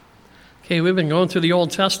Okay, we've been going through the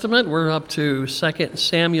Old Testament. We're up to 2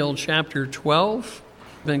 Samuel chapter 12.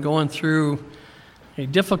 We've been going through a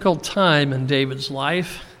difficult time in David's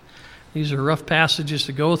life. These are rough passages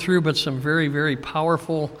to go through, but some very, very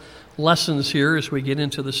powerful lessons here as we get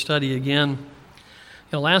into the study again.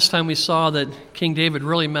 Last time we saw that King David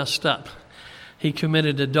really messed up. He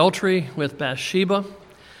committed adultery with Bathsheba,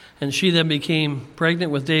 and she then became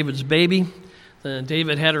pregnant with David's baby. Then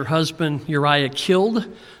David had her husband Uriah killed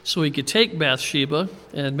so he could take Bathsheba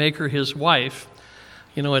and make her his wife.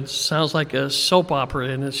 It sounds like a soap opera,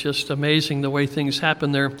 and it's just amazing the way things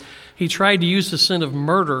happen there. He tried to use the sin of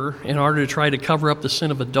murder in order to try to cover up the sin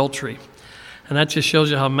of adultery. And that just shows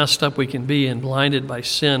you how messed up we can be and blinded by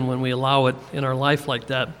sin when we allow it in our life like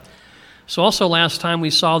that. So also last time we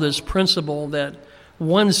saw this principle that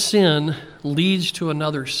one sin leads to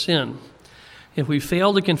another sin. If we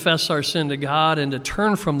fail to confess our sin to God and to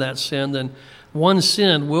turn from that sin, then one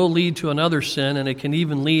sin will lead to another sin, and it can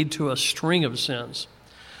even lead to a string of sins.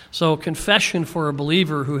 So confession for a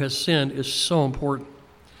believer who has sinned is so important.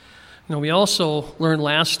 We also learned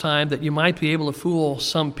last time that you might be able to fool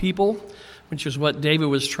some people, which is what David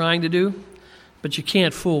was trying to do, but you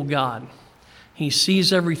can't fool God. He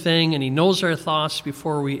sees everything, and he knows our thoughts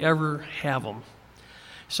before we ever have them.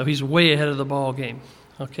 So he's way ahead of the ball game,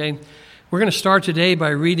 okay? We're going to start today by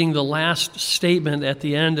reading the last statement at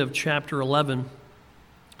the end of chapter 11.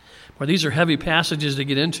 Well, these are heavy passages to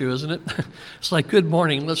get into, isn't it? It's like, good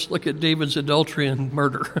morning, let's look at David's adultery and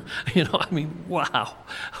murder. Wow,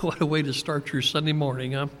 what a way to start your Sunday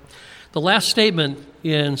morning, huh? The last statement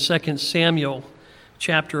in 2 Samuel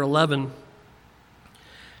chapter 11,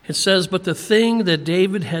 it says, "But the thing that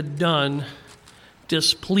David had done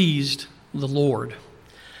displeased the Lord."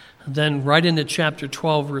 Then right into chapter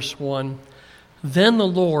 12, verse 1, "Then the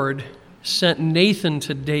Lord sent Nathan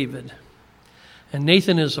to David." And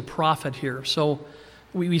Nathan is a prophet here. So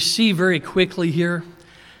we see very quickly here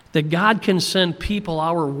that God can send people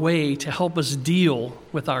our way to help us deal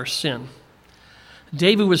with our sin.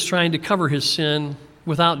 David was trying to cover his sin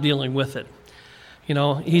without dealing with it.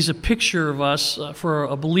 He's a picture of us for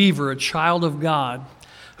a believer, a child of God,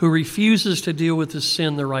 who refuses to deal with his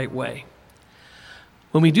sin the right way.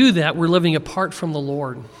 When we do that, we're living apart from the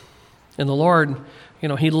Lord. And the Lord,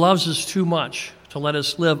 He loves us too much to let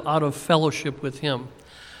us live out of fellowship with Him.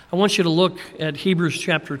 I want you to look at Hebrews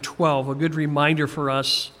chapter 12, a good reminder for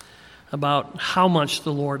us about how much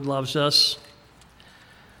the Lord loves us.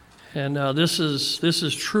 And this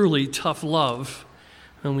is truly tough love.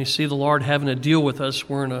 When we see the Lord having to deal with us,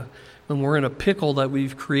 when we're in a pickle that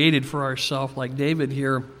we've created for ourselves, like David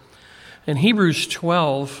here. In Hebrews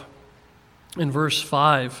 12, in verse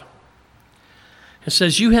 5, it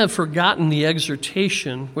says, "You have forgotten the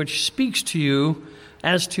exhortation which speaks to you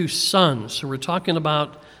as to sons." So we're talking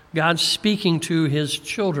about God speaking to His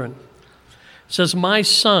children. It says, "My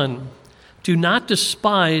son, do not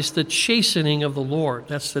despise the chastening of the Lord."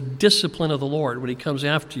 That's the discipline of the Lord when He comes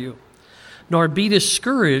after you. "Nor be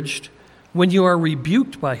discouraged when you are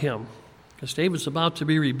rebuked by Him." Because David's about to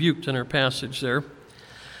be rebuked in our passage there.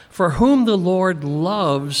 "For whom the Lord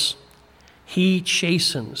loves, He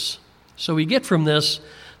chastens." So we get from this,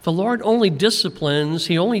 the Lord only disciplines,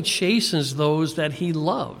 He only chastens those that He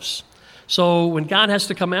loves. So when God has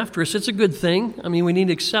to come after us, it's a good thing. We need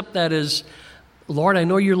to accept that as, Lord, I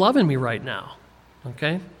know you're loving me right now.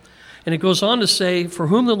 Okay? And it goes on to say, "For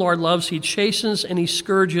whom the Lord loves, He chastens, and He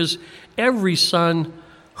scourges every son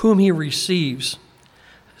whom He receives."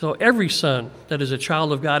 So every son that is a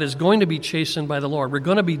child of God is going to be chastened by the Lord. We're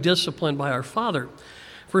going to be disciplined by our Father.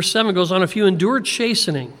 Verse 7 goes on, "If you endure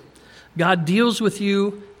chastening, God deals with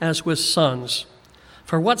you as with sons.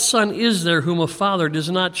 For what son is there whom a father does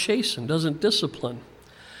not chasten, doesn't discipline?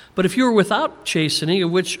 But if you are without chastening,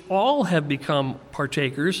 of which all have become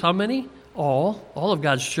partakers," how many? All of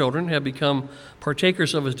God's children have become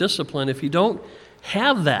partakers of His discipline. If you don't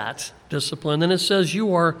have that discipline, then it says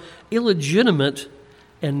you are illegitimate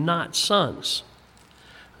and not sons.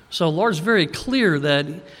 So the Lord's very clear that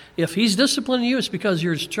if He's disciplining you, it's because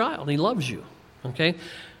you're His child. He loves you, okay?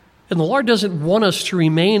 And the Lord doesn't want us to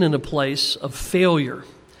remain in a place of failure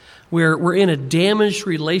where we're in a damaged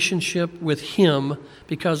relationship with Him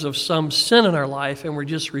because of some sin in our life and we're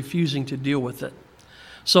just refusing to deal with it.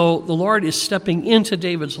 So the Lord is stepping into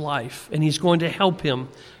David's life, and He's going to help him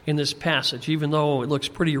in this passage, even though it looks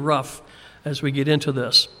pretty rough as we get into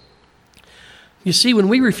this. You see, when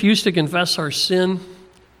we refuse to confess our sin,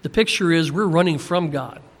 the picture is we're running from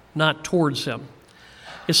God, not towards Him.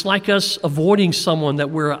 It's like us avoiding someone that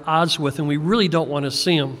we're at odds with and we really don't want to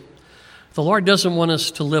see them. The Lord doesn't want us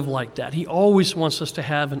to live like that. He always wants us to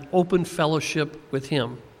have an open fellowship with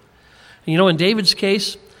Him. And in David's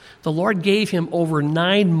case, the Lord gave him over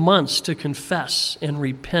 9 months to confess and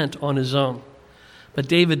repent on his own. But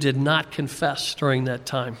David did not confess during that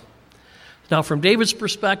time. Now, from David's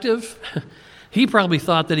perspective, he probably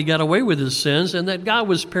thought that he got away with his sins and that God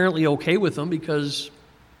was apparently okay with them because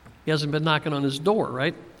he hasn't been knocking on his door,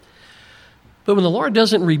 right? But when the Lord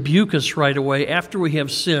doesn't rebuke us right away after we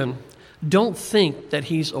have sinned, don't think that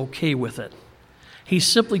he's okay with it. He's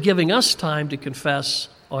simply giving us time to confess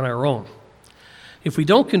on our own. If we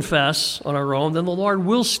don't confess on our own, then the Lord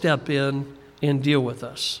will step in and deal with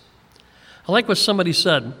us. I like what somebody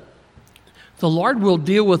said. The Lord will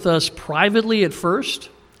deal with us privately at first,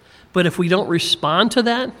 but if we don't respond to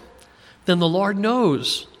that, then the Lord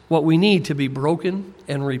knows what we need to be broken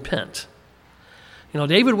and repent.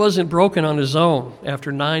 David wasn't broken on his own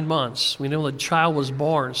after 9 months. We know the child was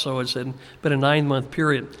born, so it's been a 9-month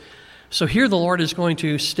period. So here the Lord is going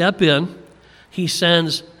to step in. He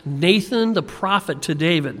sends Nathan the prophet to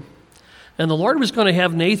David. And the Lord was going to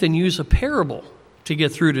have Nathan use a parable to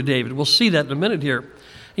get through to David. We'll see that in a minute here.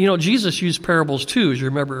 Jesus used parables too, as you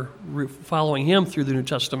remember following him through the New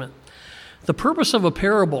Testament. The purpose of a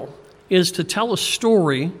parable is to tell a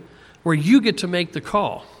story where you get to make the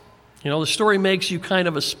call. The story makes you kind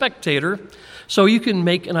of a spectator, so you can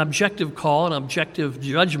make an objective call, an objective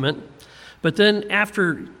judgment. But then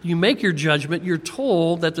after you make your judgment, you're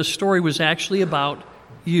told that the story was actually about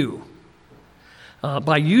you.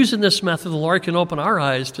 By using this method, the Lord can open our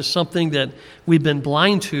eyes to something that we've been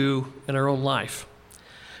blind to in our own life.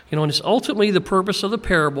 And it's ultimately the purpose of the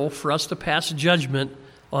parable for us to pass judgment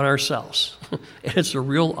on ourselves. And it's a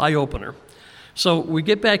real eye-opener. So we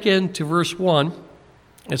get back into verse 1.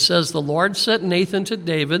 It says, the Lord sent Nathan to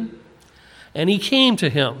David, and he came to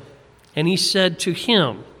him, and he said to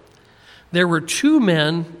him, there were 2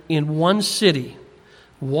 men in one city,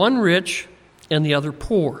 one rich and the other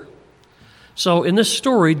poor. So in this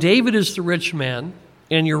story, David is the rich man,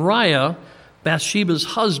 and Uriah, Bathsheba's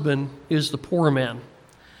husband, is the poor man.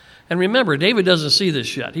 And remember, David doesn't see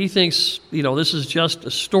this yet. He thinks, this is just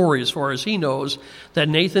a story as far as he knows that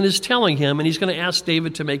Nathan is telling him, and he's going to ask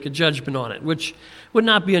David to make a judgment on it, which would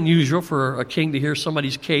not be unusual for a king to hear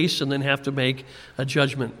somebody's case and then have to make a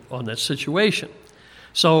judgment on that situation.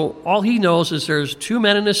 So all he knows is there's 2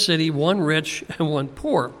 men in the city, one rich and one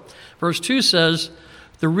poor. Verse 2 says,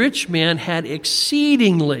 the rich man had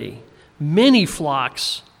exceedingly many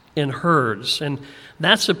flocks and herds. And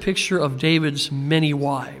that's a picture of David's many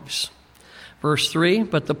wives. Verse 3,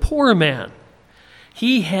 but the poor man,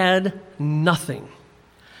 he had nothing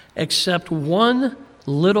except one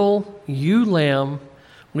little ewe lamb,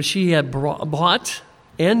 which he had bought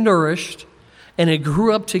and nourished, and it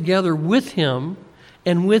grew up together with him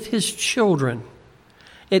and with his children.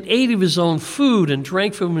 It ate of his own food and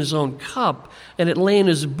drank from his own cup, and it lay in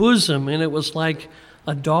his bosom, and it was like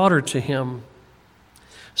a daughter to him.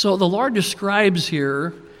 So the Lord describes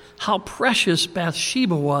here how precious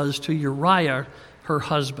Bathsheba was to Uriah, her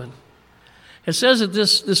husband. It says that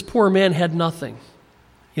this poor man had nothing.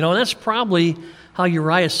 And that's probably how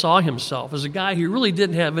Uriah saw himself, as a guy who really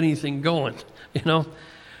didn't have anything going,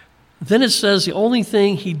 Then it says the only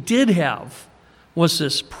thing he did have was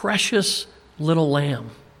this precious little lamb,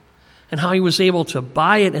 and how he was able to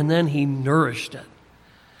buy it and then he nourished it.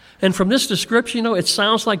 And from this description, it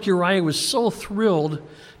sounds like Uriah was so thrilled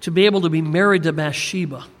to be able to be married to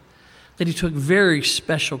Bathsheba that he took very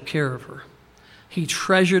special care of her. He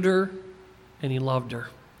treasured her and he loved her.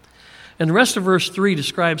 And the rest of verse 3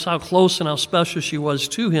 describes how close and how special she was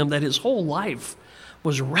to him, that his whole life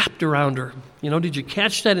was wrapped around her. Did you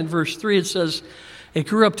catch that in verse 3? It says, it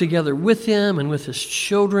grew up together with him and with his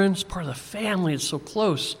children. It's part of the family. It's so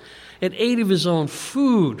close. It ate of his own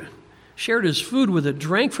food, shared his food with it,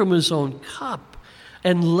 drank from his own cup,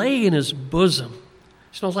 and lay in his bosom.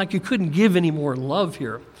 It was like you couldn't give any more love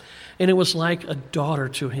here. And it was like a daughter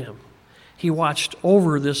to him. He watched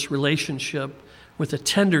over this relationship with the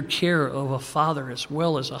tender care of a father as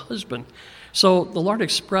well as a husband. So the Lord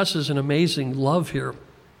expresses an amazing love here.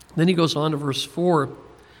 Then he goes on to verse 4.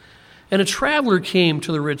 And a traveler came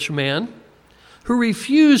to the rich man, who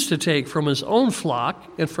refused to take from his own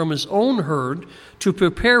flock and from his own herd to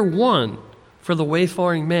prepare one for the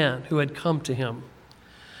wayfaring man who had come to him.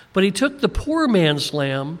 But he took the poor man's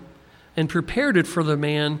lamb and prepared it for the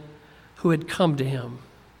man who had come to him.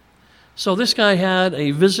 So this guy had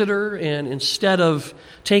a visitor, and instead of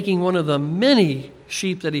taking one of the many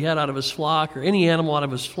sheep that he had out of his flock or any animal out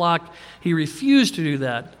of his flock, he refused to do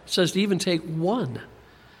that. It says to even take one.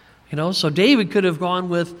 So David could have gone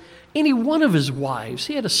with any one of his wives.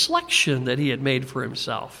 He had a selection that he had made for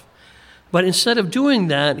himself. But instead of doing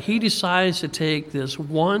that, he decides to take this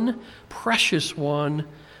one precious one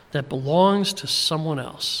that belongs to someone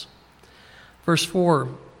else. Verse 4,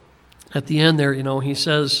 at the end there, he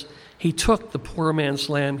says, he took the poor man's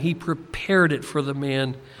lamb, he prepared it for the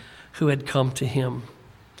man who had come to him.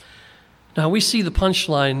 Now we see the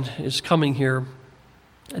punchline is coming here.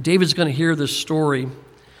 David's going to hear this story.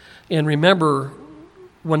 And remember,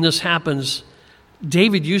 when this happens,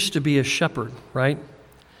 David used to be a shepherd, right?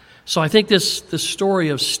 So I think this story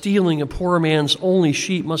of stealing a poor man's only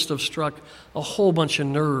sheep must have struck a whole bunch of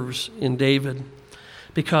nerves in David,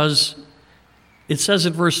 because it says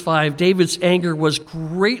in verse 5, David's anger was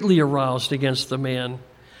greatly aroused against the man.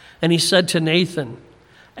 And he said to Nathan,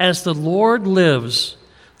 "As the Lord lives,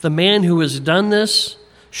 the man who has done this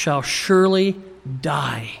shall surely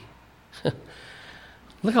die."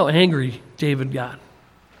 Look how angry David got.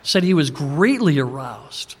 Said he was greatly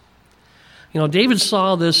aroused. David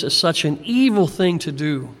saw this as such an evil thing to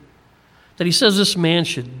do that he says this man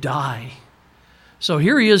should die. So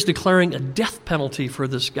here he is declaring a death penalty for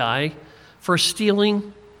this guy for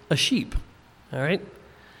stealing a sheep. All right?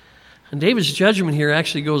 And David's judgment here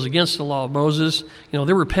actually goes against the law of Moses.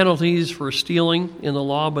 There were penalties for stealing in the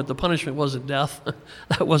law, but the punishment wasn't death.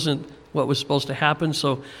 That wasn't what was supposed to happen.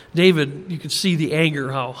 So David, you could see the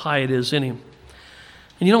anger, how high it is in him.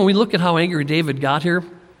 And when we look at how angry David got here,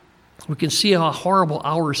 we can see how horrible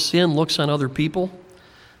our sin looks on other people,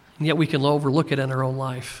 and yet we can overlook it in our own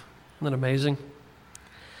life. Isn't that amazing?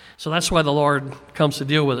 So that's why the Lord comes to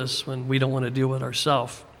deal with us when we don't want to deal with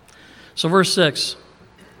ourselves. So verse 6,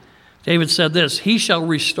 David said this, "He shall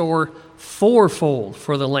restore fourfold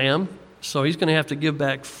for the lamb." So he's going to have to give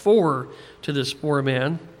back 4 to this poor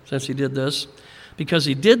man since he did this, because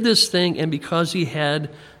he did this thing and because he had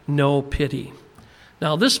no pity.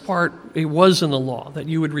 Now this part, it was in the law that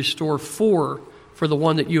you would restore 4 for the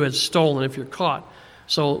one that you had stolen if you're caught.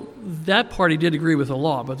 So that part he did agree with the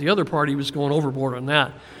law, but the other part he was going overboard on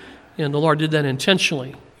that. And the Lord did that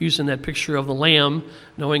intentionally, using that picture of the lamb,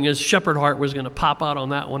 knowing his shepherd heart was going to pop out on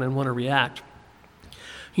that one and want to react.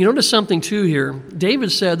 You notice something too here.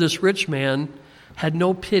 David said this rich man had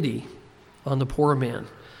no pity on the poor man.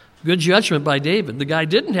 Good judgment by David. The guy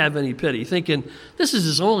didn't have any pity, thinking, this is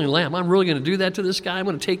his only lamb. I'm really going to do that to this guy? I'm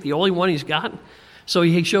going to take the only one he's got? So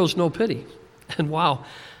he shows no pity. And wow,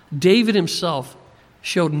 David himself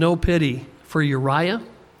showed no pity for Uriah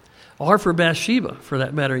or for Bathsheba, for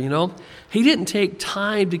that matter, He didn't take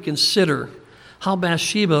time to consider how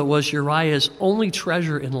Bathsheba was Uriah's only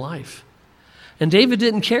treasure in life. And David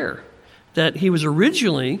didn't care that he was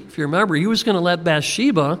originally, if you remember, he was going to let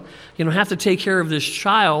Bathsheba, have to take care of this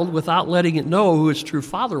child without letting it know who its true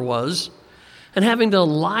father was, and having to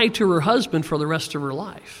lie to her husband for the rest of her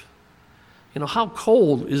life. How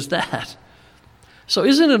cold is that? So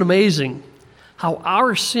isn't it amazing how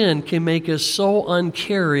our sin can make us so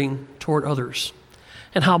uncaring toward others,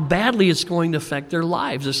 and how badly it's going to affect their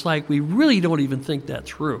lives? It's like we really don't even think that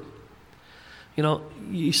through.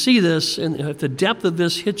 You see this, and if the depth of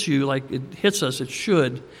this hits you like it hits us, it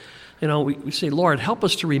should. We say, Lord, help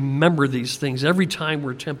us to remember these things every time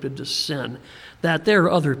we're tempted to sin, that there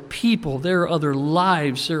are other people, there are other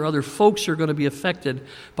lives, there are other folks who are going to be affected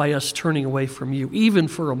by us turning away from you, even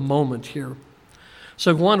for a moment here.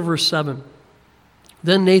 So go on to verse 7.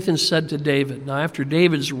 Then Nathan said to David, now after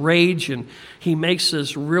David's rage, and he makes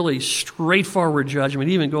this really straightforward judgment,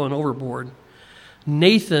 even going overboard,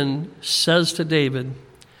 Nathan says to David,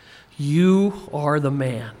 "You are the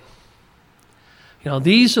man."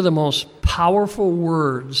 These are the most powerful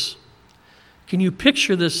words. Can you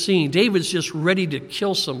picture this scene? David's just ready to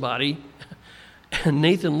kill somebody, and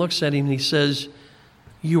Nathan looks at him and he says,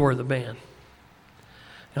 "You are the man."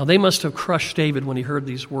 Now, they must have crushed David when he heard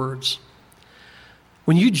these words.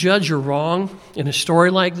 When you judge a wrong in a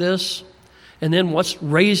story like this, and then what's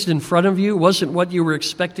raised in front of you wasn't what you were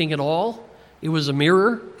expecting at all, it was a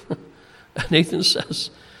mirror. Nathan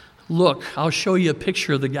says, "Look, I'll show you a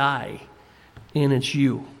picture of the guy, and it's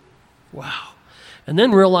you." Wow. And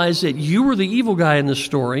then realize that you were the evil guy in the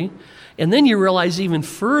story, and then you realize even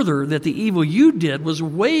further that the evil you did was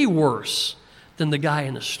way worse than the guy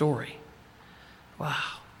in the story. Wow.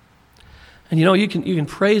 And you can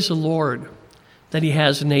praise the Lord that he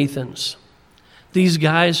has Nathans. These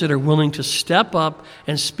guys that are willing to step up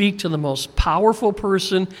and speak to the most powerful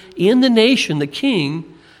person in the nation, the king,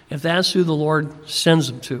 if that's who the Lord sends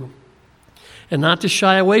them to. And not to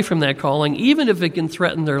shy away from that calling, even if it can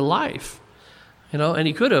threaten their life. And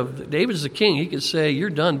he could have. David's the king. He could say, "You're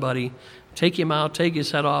done, buddy. Take him out, take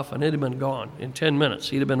his head off," and it'd have been gone. In 10 minutes,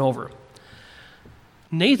 he'd have been over.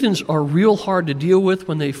 Nathans are real hard to deal with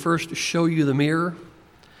when they first show you the mirror.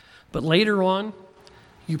 But later on,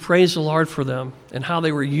 you praise the Lord for them and how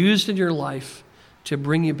they were used in your life to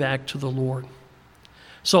bring you back to the Lord.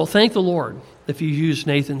 So thank the Lord if you use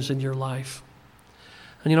Nathan's in your life.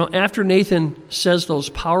 And after Nathan says those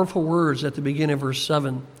powerful words at the beginning of verse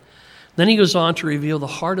 7, then he goes on to reveal the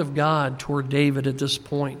heart of God toward David at this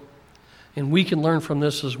point. And we can learn from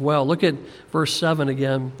this as well. Look at verse 7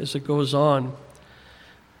 again as it goes on.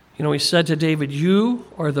 He said to David, "You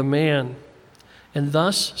are the man, and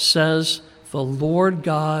thus says the Lord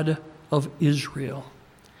God of Israel,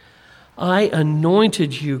 I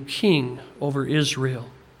anointed you king over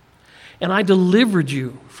Israel, and I delivered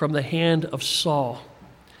you from the hand of Saul."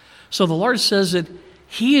 So the Lord says that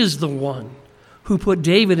he is the one who put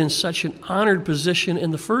David in such an honored position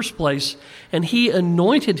in the first place, and he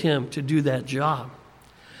anointed him to do that job.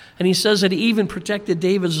 And he says that he even protected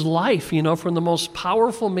David's life, from the most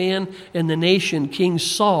powerful man in the nation, King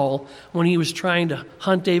Saul, when he was trying to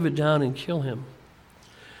hunt David down and kill him.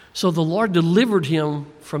 So the Lord delivered him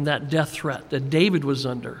from that death threat that David was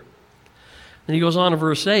under. And he goes on in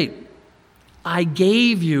verse 8, "I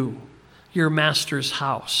gave you your master's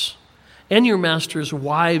house and your master's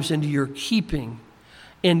wives into your keeping,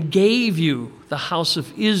 and gave you the house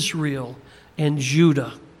of Israel and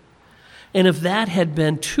Judah. And if that had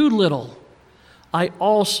been too little, I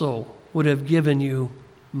also would have given you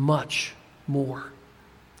much more."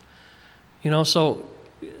 So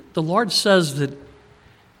the Lord says that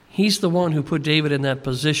he's the one who put David in that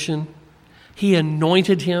position. He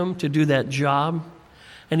anointed him to do that job.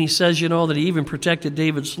 And he says, that he even protected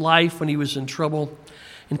David's life when he was in trouble.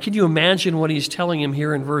 And can you imagine what he's telling him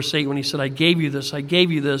here in verse 8 when he said, I gave you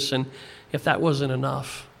this, and if that wasn't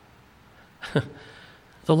enough?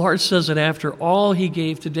 The Lord says that after all he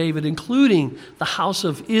gave to David, including the house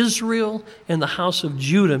of Israel and the house of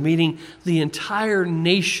Judah, meaning the entire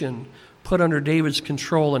nation put under David's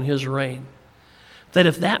control in his reign, that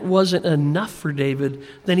if that wasn't enough for David,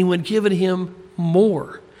 then he would give it him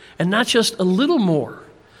more. And not just a little more,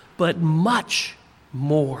 but much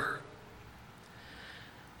more.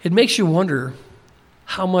 It makes you wonder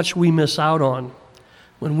how much we miss out on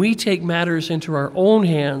when we take matters into our own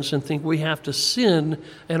hands and think we have to sin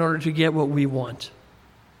in order to get what we want.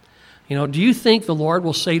 Do you think the Lord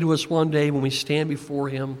will say to us one day when we stand before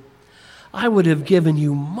him, I would have given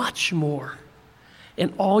you much more,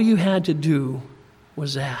 and all you had to do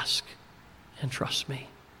was ask and trust me?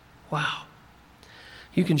 Wow.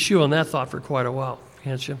 You can chew on that thought for quite a while,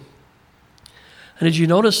 can't you? And did you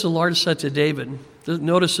notice the Lord said to David,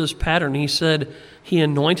 notice this pattern. He said he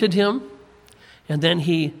anointed him, and then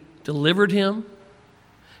he delivered him,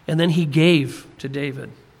 and then he gave to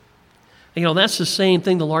David. And that's the same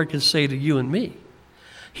thing the Lord could say to you and me.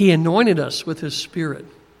 He anointed us with his Spirit.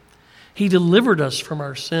 He delivered us from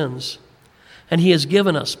our sins, and he has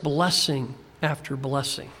given us blessing after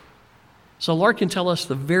blessing. So the Lord can tell us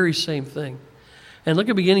the very same thing. And look at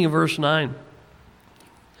the beginning of verse 9.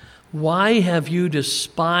 Why have you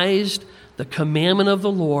despised the commandment of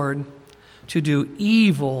the Lord to do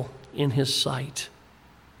evil in his sight?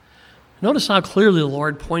 Notice how clearly the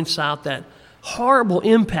Lord points out that horrible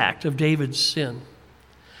impact of David's sin.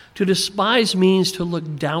 To despise means to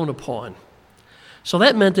look down upon. So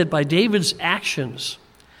that meant that by David's actions,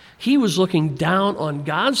 he was looking down on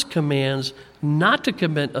God's commands not to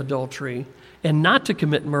commit adultery and not to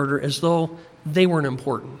commit murder as though they weren't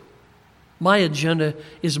important. My agenda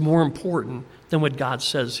is more important than what God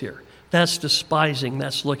says here. That's despising,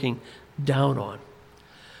 that's looking down on.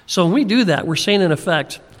 So when we do that, we're saying in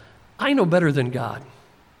effect, I know better than God.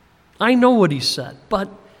 I know what he said, but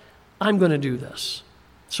I'm going to do this.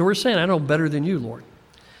 So we're saying, I know better than you, Lord.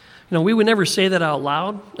 We would never say that out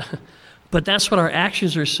loud, but that's what our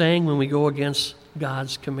actions are saying when we go against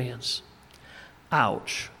God's commands.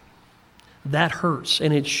 Ouch. That hurts,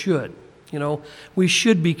 and it should. We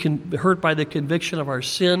should be hurt by the conviction of our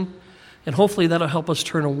sin, and hopefully that'll help us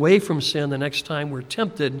turn away from sin the next time we're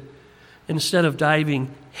tempted instead of diving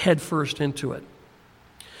headfirst into it.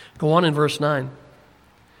 Go on in verse 9.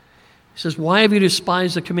 He says, why have you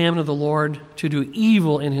despised the commandment of the Lord to do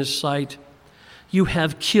evil in his sight? You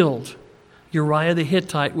have killed Uriah the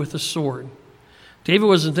Hittite with the sword. David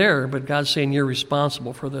wasn't there, but God's saying you're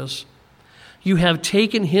responsible for this. You have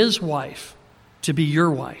taken his wife to be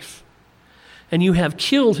your wife, and you have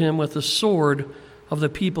killed him with the sword of the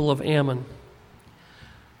people of Ammon.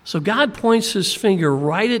 So God points his finger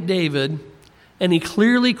right at David, and he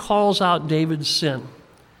clearly calls out David's sin.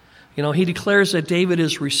 He declares that David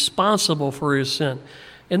is responsible for his sin.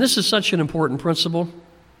 And this is such an important principle,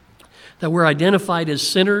 that we're identified as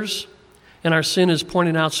sinners, and our sin is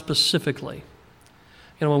pointed out specifically.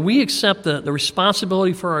 When we accept the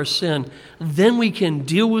responsibility for our sin, then we can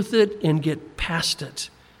deal with it and get past it.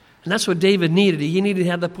 And that's what David needed. He needed to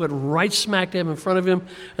have that put right smack dab in front of him,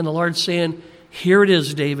 and the Lord saying, here it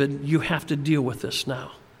is, David, you have to deal with this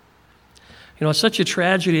now. It's such a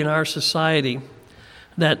tragedy in our society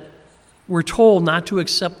that we're told not to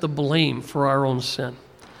accept the blame for our own sin.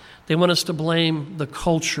 They want us to blame the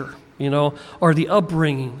culture, or the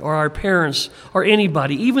upbringing, or our parents, or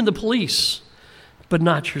anybody, even the police, but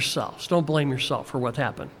not yourselves. Don't blame yourself for what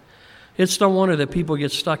happened. It's no wonder that people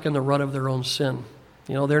get stuck in the rut of their own sin.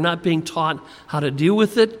 They're not being taught how to deal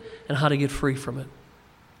with it and how to get free from it.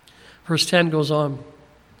 Verse 10 goes on.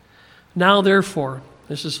 Now, therefore,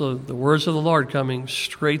 this is the words of the Lord coming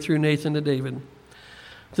straight through Nathan to David.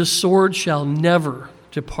 The sword shall never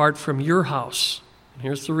depart from your house. And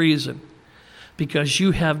here's the reason. Because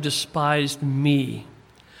you have despised me,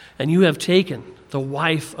 and you have taken the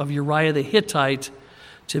wife of Uriah the Hittite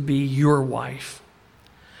to be your wife.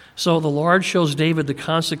 So the Lord shows David the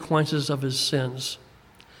consequences of his sins.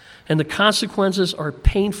 And the consequences are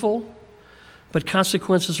painful, but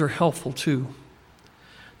consequences are helpful too.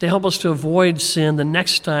 They help us to avoid sin the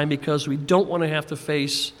next time because we don't want to have to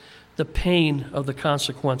face the pain of the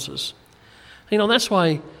consequences. That's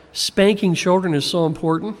why spanking children is so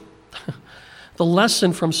important. The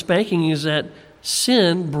lesson from spanking is that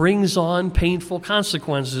sin brings on painful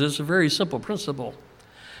consequences. It's a very simple principle.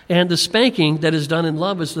 And the spanking that is done in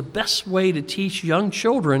love is the best way to teach young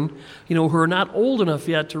children, who are not old enough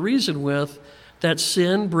yet to reason with, that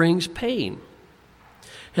sin brings pain.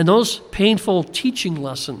 And those painful teaching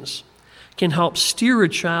lessons can help steer a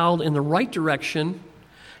child in the right direction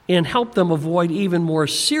and help them avoid even more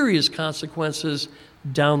serious consequences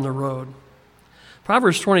down the road.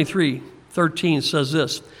 Proverbs 23:13 says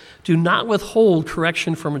this, do not withhold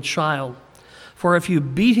correction from a child, for if you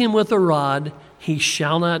beat him with a rod, he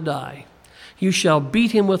shall not die. You shall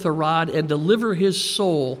beat him with a rod and deliver his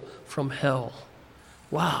soul from hell.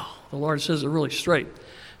 Wow, the Lord says it really straight.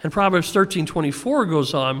 And Proverbs 13:24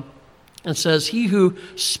 goes on and says, he who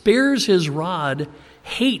spares his rod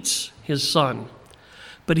hates his son,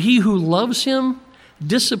 but he who loves him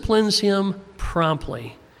disciplines him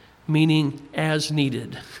promptly, meaning as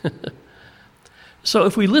needed. So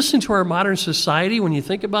if we listen to our modern society, when you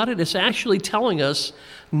think about it, it's actually telling us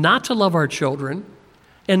not to love our children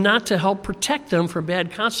and not to help protect them from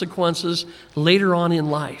bad consequences later on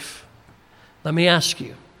in life. Let me ask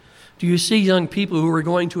you, do you see young people who are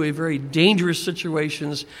going to a very dangerous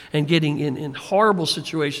situations and getting in horrible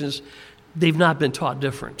situations? They've not been taught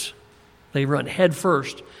different. They run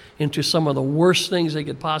headfirst into some of the worst things they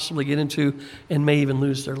could possibly get into and may even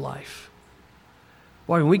lose their life.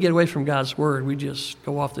 Boy, when we get away from God's word, we just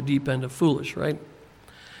go off the deep end of foolish, right?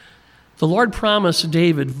 The Lord promised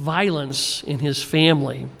David violence in his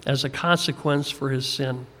family as a consequence for his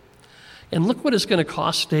sin. And look what it's going to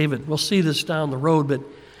cost David. We'll see this down the road, but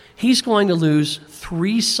he's going to lose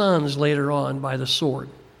 3 sons later on by the sword.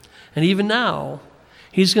 And even now,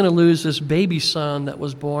 he's going to lose this baby son that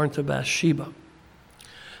was born to Bathsheba.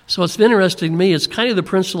 So it's interesting to me, it's kind of the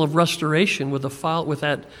principle of restoration with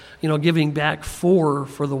that, giving back 4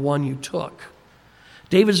 for the one you took.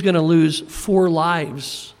 David's going to lose 4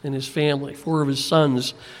 lives in his family, 4 of his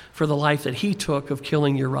sons, for the life that he took of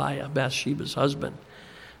killing Uriah, Bathsheba's husband.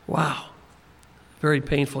 Wow. Very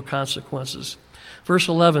painful consequences. Verse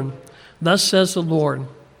 11, thus says the Lord,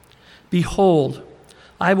 behold,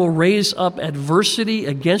 I will raise up adversity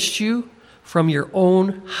against you from your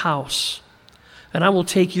own house, and I will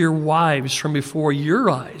take your wives from before your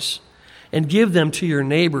eyes and give them to your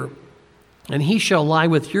neighbor, and he shall lie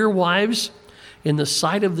with your wives in the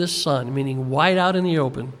sight of this sun, meaning wide out in the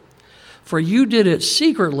open. For you did it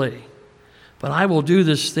secretly, but I will do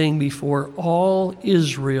this thing before all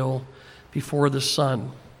Israel, before the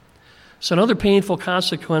sun. So another painful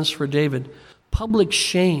consequence for David, public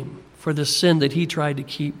shame for the sin that he tried to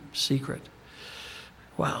keep secret.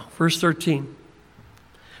 Wow. Verse 13.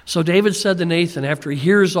 So David said to Nathan, after he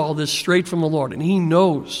hears all this straight from the Lord, and he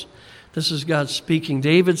knows this is God speaking,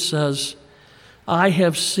 David says, I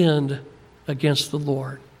have sinned against the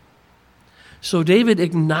Lord. So David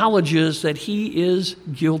acknowledges that he is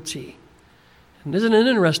guilty. And isn't it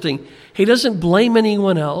interesting? He doesn't blame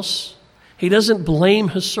anyone else. He doesn't blame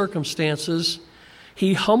his circumstances.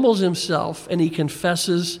 He humbles himself and he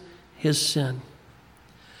confesses his sin.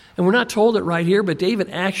 And we're not told it right here, but David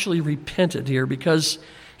actually repented here because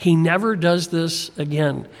he never does this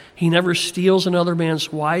again. He never steals another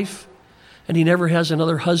man's wife, and he never has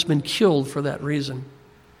another husband killed for that reason.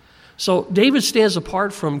 So David stands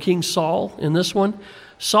apart from King Saul in this one.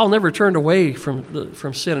 Saul never turned away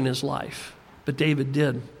from sin in his life. but David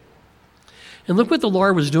did. And look what the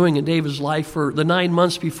Lord was doing in David's life for the 9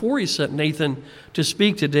 months before he sent Nathan to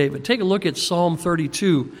speak to David. Take a look at Psalm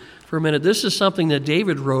 32 for a minute. This is something that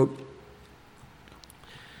David wrote.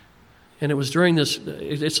 And it was during this,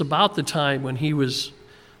 it's about the time when he was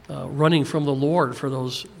running from the Lord for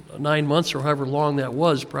those 9 months or however long that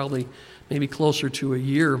was, probably maybe closer to a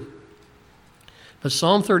year. But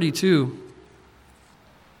Psalm 32,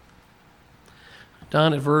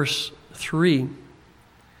 down at verse 3,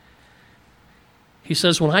 he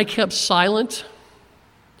says, "When I kept silent,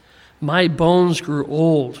 my bones grew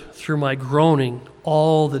old through my groaning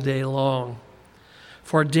all the day long.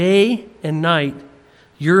 For day and night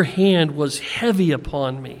your hand was heavy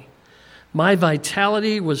upon me. My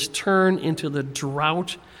vitality was turned into the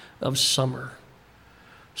drought of summer."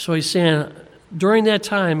 So he's saying, during that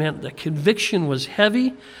time, man, the conviction was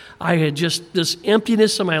heavy. I had just this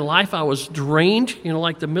emptiness in my life. I was drained,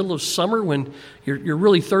 like the middle of summer when you're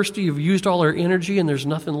really thirsty. You've used all your energy and there's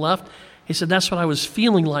nothing left. He said, that's what I was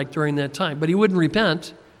feeling like during that time. But he wouldn't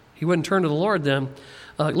repent. He wouldn't turn to the Lord then.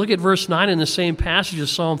 Look at verse 9 in the same passage of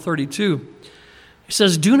Psalm 32. He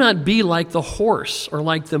says, "Do not be like the horse or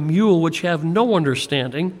like the mule, which have no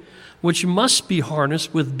understanding, which must be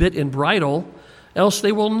harnessed with bit and bridle, else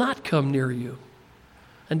they will not come near you."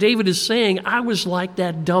 And David is saying, I was like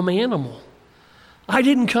that dumb animal. I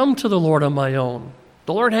didn't come to the Lord on my own.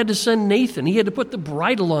 The Lord had to send Nathan. He had to put the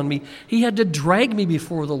bridle on me. He had to drag me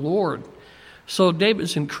before the Lord. So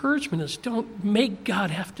David's encouragement is, don't make God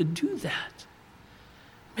have to do that.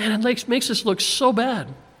 Man, it makes us look so bad.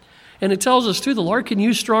 And it tells us, too, the Lord can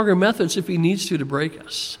use stronger methods if he needs to break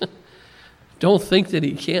us. Don't think that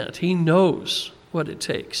he can't. He knows what it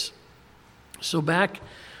takes. So back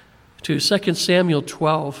to 2 Samuel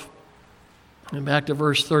 12, and back to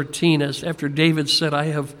verse 13, as after David said, "I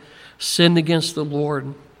have sinned against the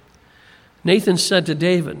Lord," Nathan said to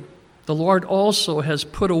David, "The Lord also has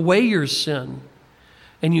put away your sin,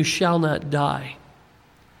 and you shall not die."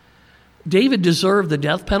 David deserved the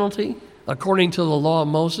death penalty, according to the law of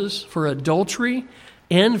Moses, for adultery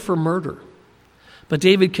and for murder. But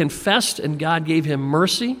David confessed, and God gave him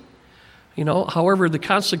mercy. However, the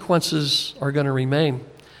consequences are going to remain.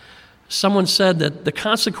 Someone said that the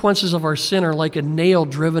consequences of our sin are like a nail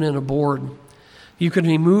driven in a board. You can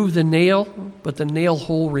remove the nail, but the nail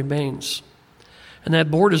hole remains. And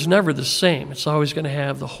that board is never the same. It's always going to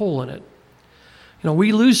have the hole in it.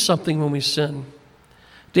 We lose something when we sin.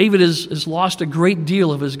 David has lost a great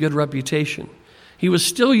deal of his good reputation. He was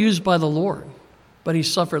still used by the Lord, but he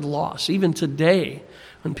suffered loss. Even today,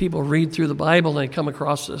 when people read through the Bible and they come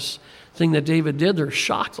across this thing that David did, they're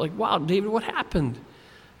shocked, like, wow, David, what happened?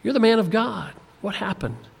 You're the man of God. What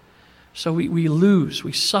happened? So we lose.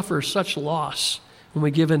 We suffer such loss when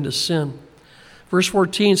we give in to sin. Verse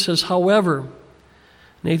 14 says, "However,"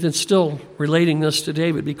 Nathan's still relating this to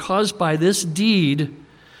David, "because by this deed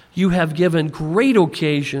you have given great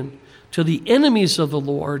occasion to the enemies of the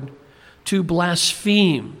Lord to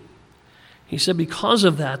blaspheme." He said, because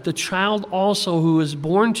of that, the child also who is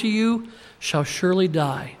born to you shall surely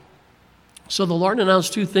die. So the Lord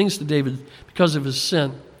announced two things to David because of his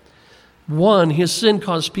sin. One, his sin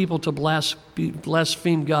caused people to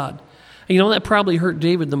blaspheme God. And that probably hurt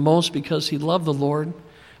David the most because he loved the Lord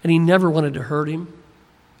and he never wanted to hurt him.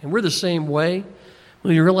 And we're the same way.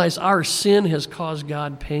 When you realize our sin has caused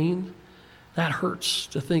God pain, that hurts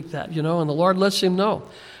to think that, and the Lord lets him know.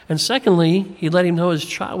 And secondly, he let him know his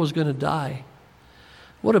child was going to die.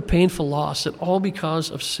 What a painful loss, and all because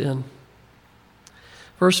of sin.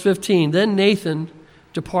 Verse 15, "Then Nathan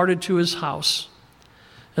departed to his house,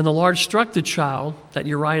 and the Lord struck the child that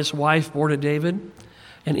Uriah's wife bore to David,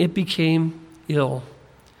 and it became ill.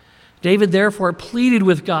 David therefore pleaded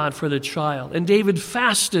with God for the child, and David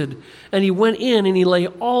fasted, and he went in and he lay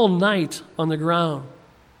all night on the ground."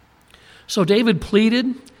 So David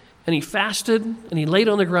pleaded, and he fasted, and he laid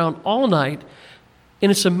on the ground all night.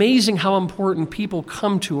 And it's amazing how important people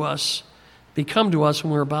become to us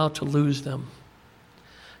when we're about to lose them.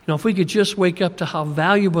 If we could just wake up to how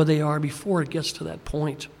valuable they are before it gets to that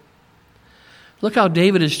point. Look how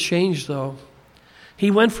David has changed, though.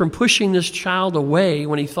 He went from pushing this child away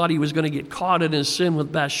when he thought he was going to get caught in his sin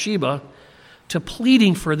with Bathsheba to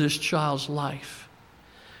pleading for this child's life.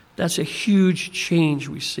 That's a huge change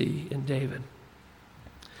we see in David.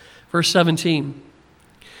 Verse 17,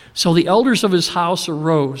 "So the elders of his house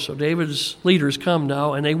arose," so David's leaders come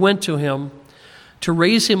now, "and they went to him to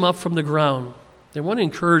raise him up from the ground." They want to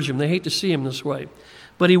encourage him. They hate to see him this way.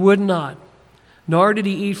 But he would not, nor did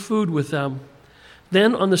he eat food with them.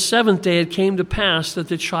 Then on the 7th day it came to pass that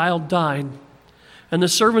the child died. And the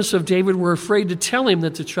servants of David were afraid to tell him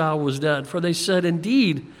that the child was dead, for they said,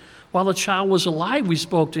 "Indeed, while the child was alive, we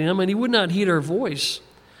spoke to him, and he would not heed our voice.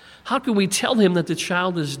 How can we tell him that the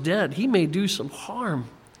child is dead? He may do some harm."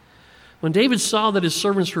 When David saw that his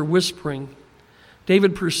servants were whispering,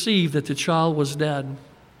 David perceived that the child was dead.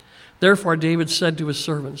 Therefore David said to his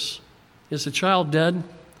servants, "Is the child dead?"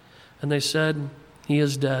 And they said, "He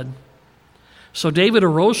is dead." So David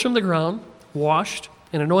arose from the ground, washed,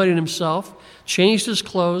 and anointed himself, changed his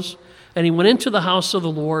clothes, and he went into the house of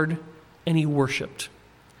the Lord, and he worshiped.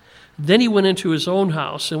 Then he went into his own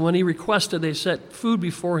house, and when he requested, they set food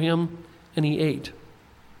before him, and he ate.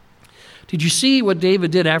 Did you see what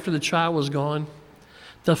David did after the child was gone?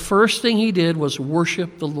 The first thing he did was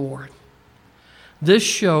worship the Lord. This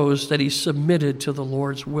shows that he submitted to the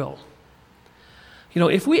Lord's will.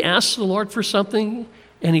 If we ask the Lord for something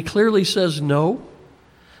and he clearly says no,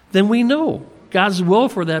 then we know God's will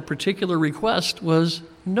for that particular request was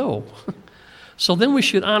no. So then we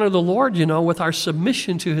should honor the Lord, with our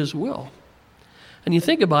submission to his will. And you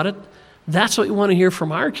think about it, that's what we want to hear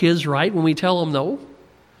from our kids, right, when we tell them no?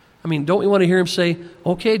 Don't we want to hear them say,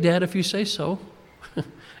 "Okay, Dad, if you say so,"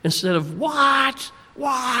 instead of, "What?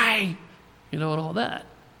 Why?" And all that.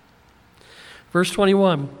 Verse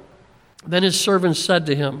 21, then his servants said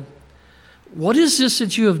to him, "What is this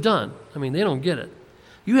that you have done?" They don't get it.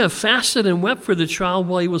 "You have fasted and wept for the child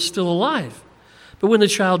while he was still alive. But when the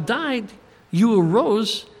child died, you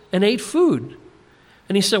arose and ate food."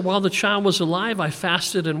 And he said, "While the child was alive, I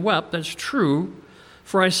fasted and wept." That's true.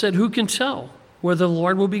 "For I said, who can tell whether the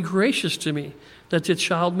Lord will be gracious to me, that the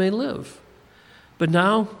child may live? But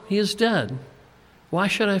now he is dead. Why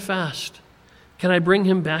should I fast? Can I bring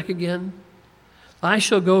him back again? I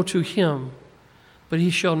shall go to him, but he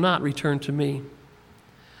shall not return to me."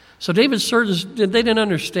 So David's servants, they didn't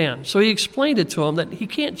understand. So he explained it to them that he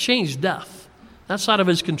can't change death. That's out of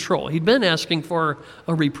his control. He'd been asking for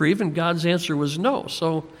a reprieve, and God's answer was no.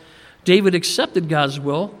 So David accepted God's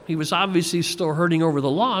will. He was obviously still hurting over the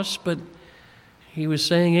loss, but he was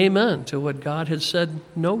saying amen to what God had said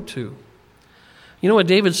no to. You know what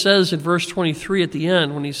David says in verse 23 at the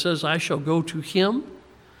end when he says, "I shall go to him,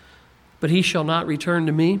 but he shall not return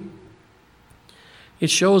to me"?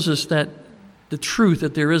 It shows us that the truth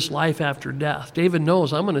that there is life after death. David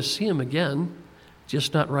knows, I'm going to see him again,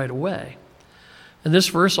 just not right away. And this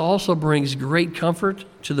verse also brings great comfort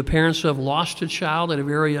to the parents who have lost a child at a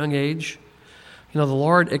very young age. The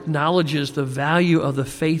Lord acknowledges the value of the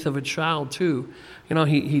faith of a child too.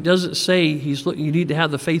 He doesn't say you need to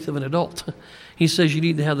have the faith of an adult. He says you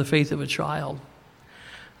need to have the faith of a child.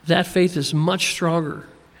 That faith is much stronger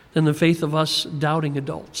than the faith of us doubting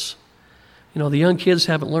adults. The young kids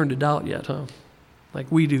haven't learned to doubt yet, huh?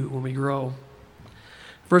 Like we do when we grow.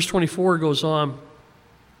 Verse 24 goes on.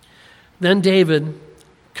 Then David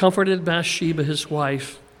comforted Bathsheba, his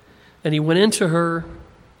wife, and he went into her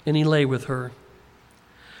and he lay with her.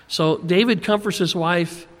 So David comforts his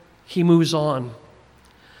wife, he moves on.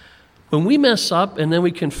 When we mess up and then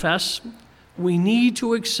we confess, we need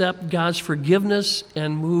to accept God's forgiveness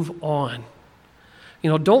and move on.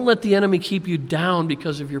 Don't let the enemy keep you down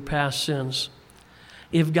because of your past sins.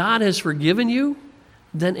 If God has forgiven you,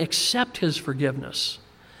 then accept his forgiveness.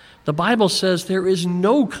 The Bible says there is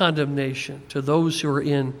no condemnation to those who are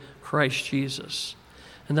in Christ Jesus.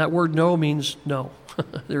 And that word "no" means no.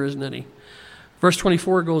 There isn't any. Verse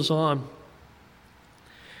 24 goes on.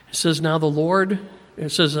 It says,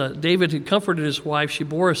 David had comforted his wife. She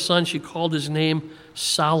bore a son. She called his name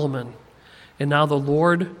Solomon. And now the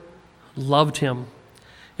Lord loved him.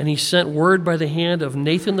 And he sent word by the hand of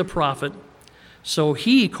Nathan the prophet. So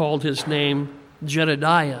he called his name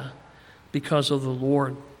Jedediah because of the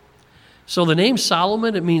Lord. So the name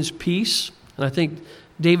Solomon, it means peace. And I think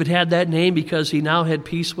David had that name because he now had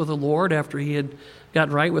peace with the Lord after he had got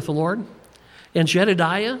right with the Lord. And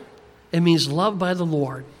Jedediah, it means loved by the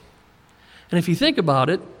Lord. And if you think about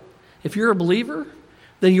it, if you're a believer,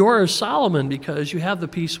 then you are a Solomon because you have the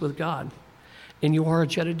peace with God. And you are a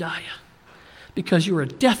Jedediah because you are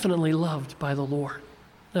definitely loved by the Lord.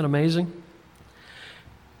 Isn't that amazing?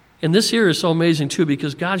 And this here is so amazing too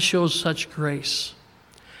because God shows such grace.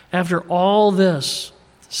 After all this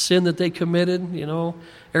sin that they committed,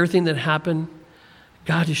 everything that happened,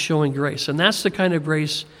 God is showing grace. And that's the kind of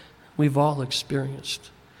grace we've all experienced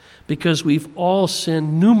because we've all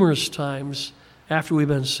sinned numerous times after we've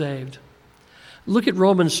been saved. Look at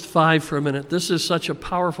Romans 5 for a minute. This is such a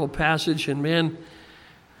powerful passage, and man,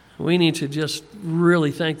 we need to just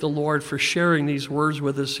really thank the Lord for sharing these words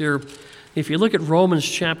with us here. If you look at Romans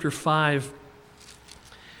chapter 5,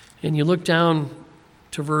 and you look down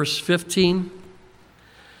to verse 15,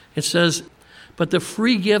 it says, But the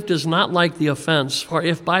free gift is not like the offense. For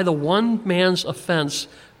if by the one man's offense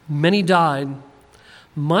many died,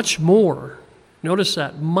 much more, notice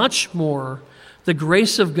that, much more, the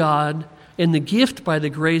grace of God and the gift by the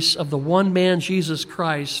grace of the one man, Jesus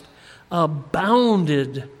Christ,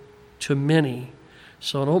 abounded to many.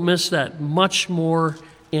 So don't miss that. Much more,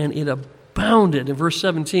 and it abounded. In verse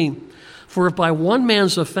 17, for if by one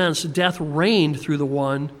man's offense death reigned through the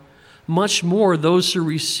one, much more those who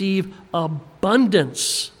receive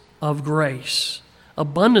abundance of grace,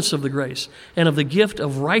 abundance of the grace, and of the gift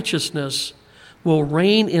of righteousness will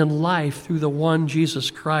reign in life through the one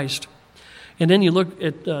Jesus Christ. And then you look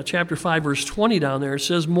at chapter 5, verse 20 down there. It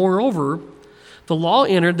says, moreover, the law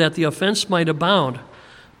entered that the offense might abound.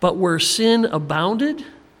 But where sin abounded,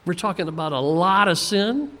 we're talking about a lot of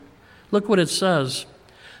sin. Look what it says.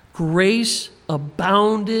 Grace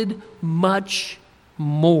abounded much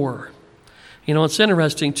more. You know, it's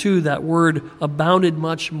interesting, too, that word abounded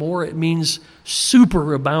much more. It means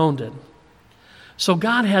superabounded. So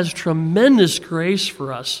God has tremendous grace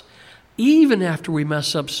for us, even after we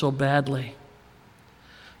mess up so badly.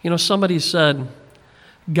 You know, somebody said,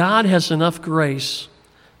 God has enough grace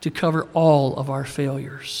to cover all of our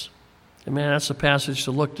failures. And man, that's a passage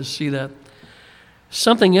to look to see that.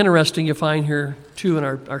 Something interesting you find here, too, in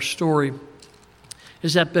our story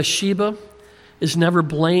is that Bathsheba is never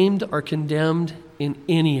blamed or condemned in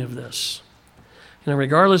any of this. You know,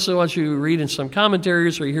 regardless of what you read in some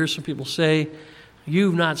commentaries or you hear some people say,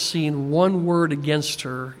 you've not seen one word against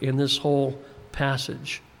her in this whole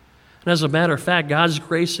passage. And as a matter of fact, God's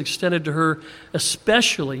grace extended to her,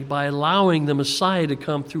 especially by allowing the Messiah to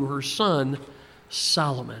come through her son,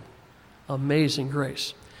 Solomon. Amazing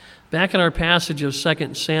grace. Back in our passage of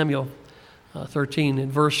 2 Samuel 13, in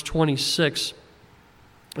verse 26,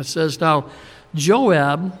 it says, now,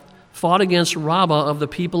 Joab fought against Rabbah of the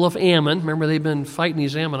people of Ammon. Remember, they've been fighting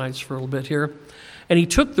these Ammonites for a little bit here. And he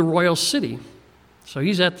took the royal city. So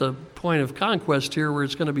he's at the point of conquest here where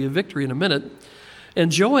it's going to be a victory in a minute.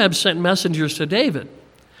 And Joab sent messengers to David.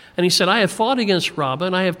 And he said, I have fought against Rabbah,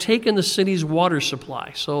 and I have taken the city's water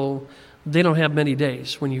supply. So they don't have many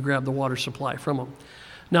days when you grab the water supply from them.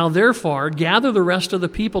 Now, therefore, gather the rest of the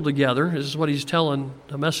people together. This is what he's telling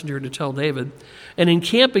the messenger to tell David. And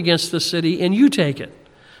encamp against the city, and you take it,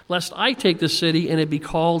 lest I take the city and it be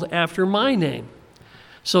called after my name.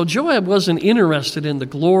 So Joab wasn't interested in the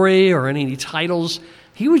glory or any titles.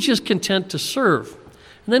 He was just content to serve.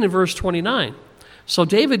 And then in verse 29, so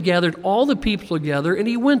David gathered all the people together, and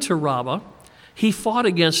he went to Rabbah. He fought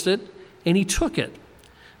against it, and he took it.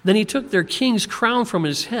 Then he took their king's crown from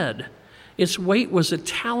his head. Its weight was a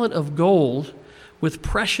talent of gold with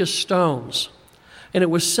precious stones. And it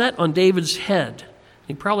was set on David's head.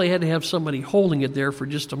 He probably had to have somebody holding it there for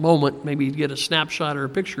just a moment, maybe get a snapshot or a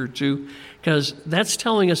picture or two, because that's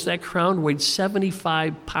telling us that crown weighed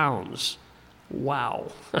 75 pounds.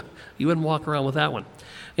 Wow. You wouldn't walk around with that one.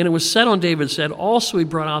 And it was set on David's head. Also, he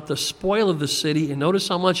brought out the spoil of the city, and notice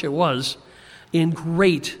how much it was, in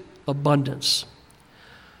great abundance.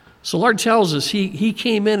 So Lord tells us he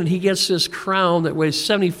came in and he gets this crown that weighs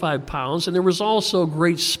 75 pounds, and there was also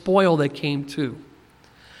great spoil that came too.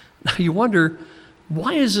 Now you wonder,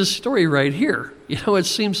 why is this story right here? You know, it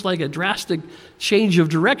seems like a drastic change of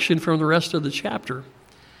direction from the rest of the chapter.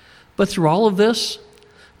 But through all of this,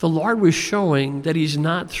 the Lord was showing that he's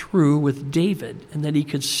not through with David and that he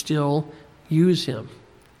could still use him.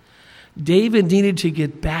 David needed to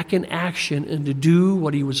get back in action and to do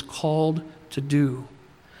what he was called to do.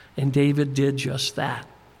 And David did just that.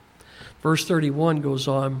 Verse 31 goes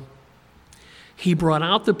on. He brought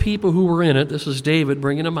out the people who were in it. This is David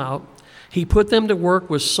bringing them out. He put them to work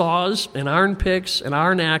with saws and iron picks and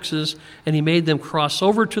iron axes, and he made them cross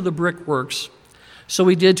over to the brickworks. So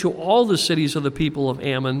he did to all the cities of the people of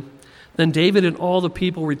Ammon. Then David and all the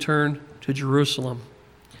people returned to Jerusalem.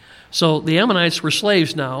 So the Ammonites were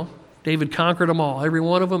slaves now. David conquered them all, every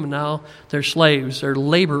one of them, and now they're slaves. They're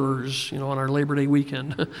laborers, on our Labor Day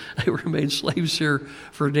weekend. They were made slaves here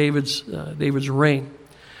for David's reign.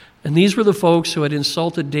 And these were the folks who had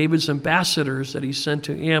insulted David's ambassadors that he sent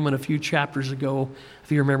to Ammon a few chapters ago,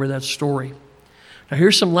 if you remember that story. Now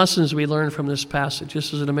here's some lessons we learned from this passage.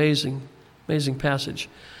 This is an amazing passage.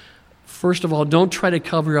 First of all, don't try to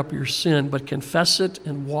cover up your sin, but confess it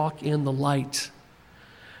and walk in the light.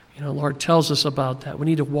 The Lord tells us about that. We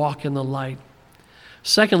need to walk in the light.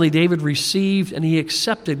 Secondly, David received and he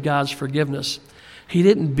accepted God's forgiveness. He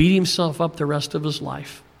didn't beat himself up the rest of his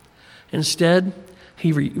life. Instead,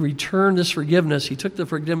 he returned this forgiveness. He took the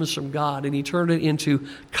forgiveness from God and he turned it into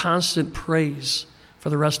constant praise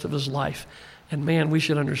for the rest of his life. And man, we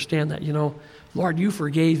should understand that. Lord, you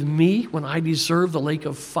forgave me when I deserved the lake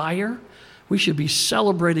of fire. We should be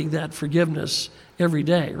celebrating that forgiveness every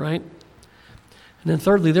day, right? And then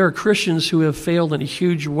thirdly, there are Christians who have failed in a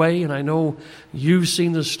huge way, and I know you've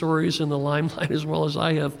seen the stories in the limelight as well as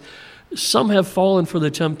I have. Some have fallen for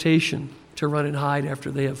the temptation to run and hide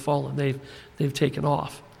after they have fallen. They've taken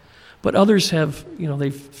off. But others have,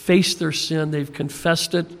 they've faced their sin, they've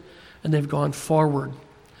confessed it, and they've gone forward.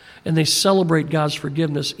 And they celebrate God's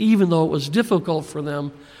forgiveness, even though it was difficult for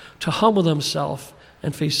them to humble themselves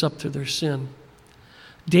and face up to their sin.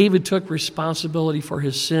 David took responsibility for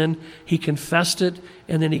his sin. He confessed it,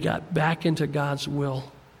 and then he got back into God's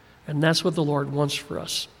will. And that's what the Lord wants for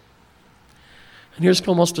us. And here's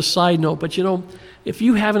almost a side note, but if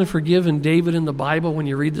you haven't forgiven David in the Bible, when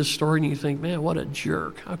you read this story and you think, man, what a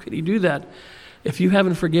jerk, how could he do that? If you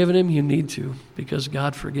haven't forgiven him, you need to, because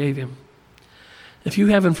God forgave him. If you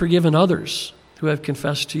haven't forgiven others who have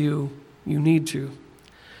confessed to you, you need to.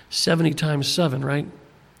 70 times 7, right?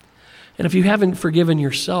 And if you haven't forgiven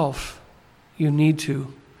yourself, you need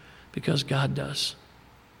to, because God does.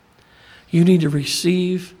 You need to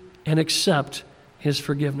receive and accept his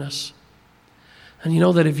forgiveness. And you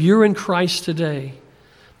know that if you're in Christ today,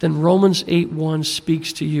 then Romans 8:1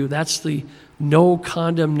 speaks to you. That's the no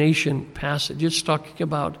condemnation passage. It's talking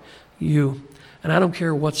about you. And I don't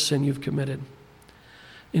care what sin you've committed.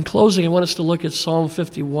 In closing, I want us to look at Psalm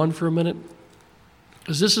 51 for a minute,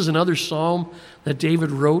 because this is another psalm that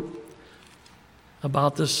David wrote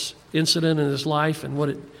about this incident in his life and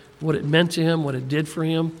what it meant to him, what it did for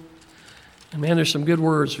him. And man, there's some good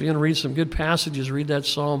words. If you're going to read some good passages, read that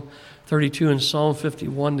Psalm 32 and Psalm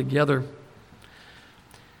 51 together.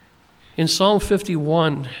 In Psalm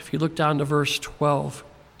 51, if you look down to verse 12,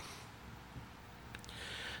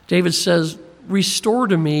 David says, "Restore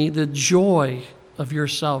to me the joy of your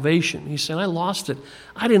salvation." He said, I lost it.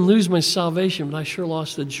 I didn't lose my salvation, but I sure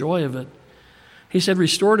lost the joy of it. He said,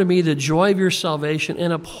 "Restore to me the joy of your salvation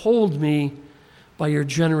and uphold me by your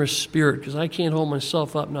generous spirit," because I can't hold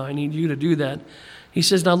myself up now. I need you to do that. He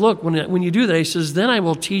says, now look, when you do that, he says, "Then I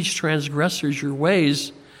will teach transgressors your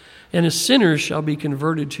ways, and his sinners shall be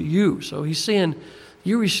converted to you." So he's saying,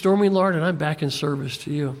 you restore me, Lord, and I'm back in service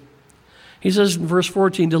to you. He says in verse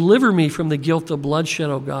 14, "Deliver me from the guilt of bloodshed,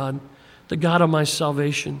 O God, the God of my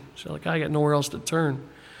salvation." So I got nowhere else to turn.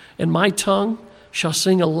 "And my tongue shall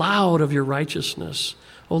sing aloud of your righteousness.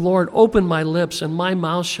 O Lord, open my lips, and my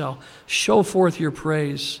mouth shall show forth your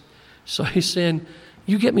praise." So he's saying,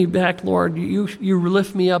 you get me back, Lord. You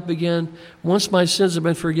lift me up again. Once my sins have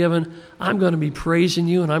been forgiven, I'm going to be praising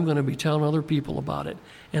you, and I'm going to be telling other people about it.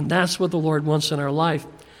 And that's what the Lord wants in our life.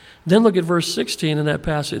 Then look at verse 16 in that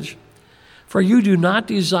passage. "For you do not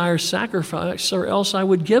desire sacrifice, or else I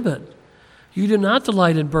would give it. You do not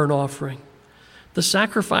delight in burnt offering. The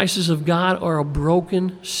sacrifices of God are a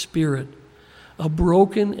broken spirit, a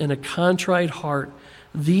broken and a contrite heart.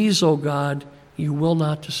 These, O God, you will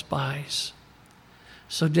not despise."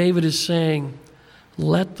 So David is saying,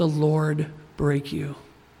 let the Lord break you.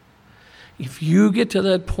 If you get to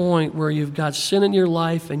that point where you've got sin in your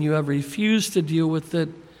life and you have refused to deal with it,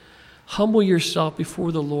 humble yourself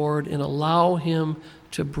before the Lord and allow him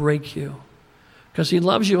to break you. Because he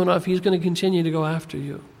loves you enough, he's going to continue to go after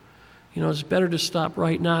you. It's better to stop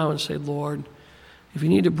right now and say, Lord, if you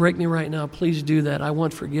need to break me right now, please do that. I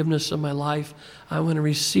want forgiveness in my life. I want to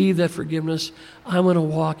receive that forgiveness. I want to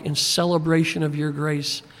walk in celebration of your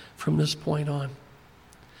grace from this point on.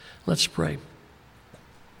 Let's pray.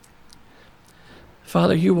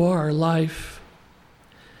 Father, you are our life.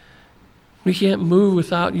 We can't move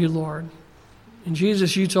without you, Lord. And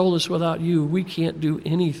Jesus, you told us without you, we can't do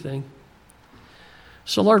anything.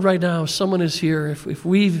 So, Lord, right now, if someone is here, if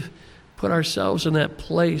we've put ourselves in that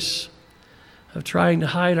place of trying to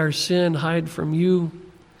hide our sin, hide from you,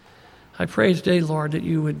 I pray today, Lord, that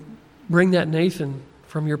you would bring that Nathan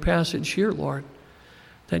from your passage here, Lord,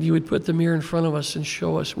 that you would put the mirror in front of us and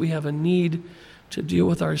show us we have a need to deal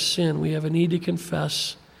with our sin. We have a need to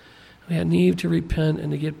confess. We have a need to repent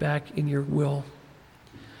and to get back in your will.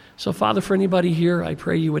 So, Father, for anybody here, I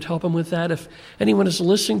pray you would help them with that. If anyone is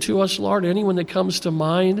listening to us, Lord, anyone that comes to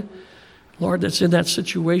mind, Lord, that's in that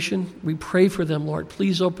situation, we pray for them, Lord.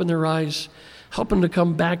 Please open their eyes. Help them to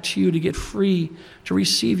come back to you, to get free, to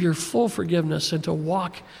receive your full forgiveness, and to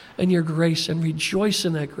walk in your grace and rejoice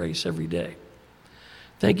in that grace every day.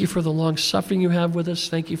 Thank you for the long suffering you have with us.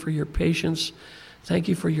 Thank you for your patience. Thank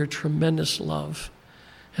you for your tremendous love.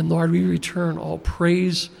 And Lord, we return all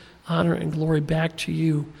praise, honor, and glory back to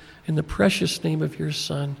you in the precious name of your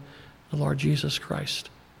Son, the Lord Jesus Christ.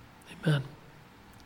 Amen.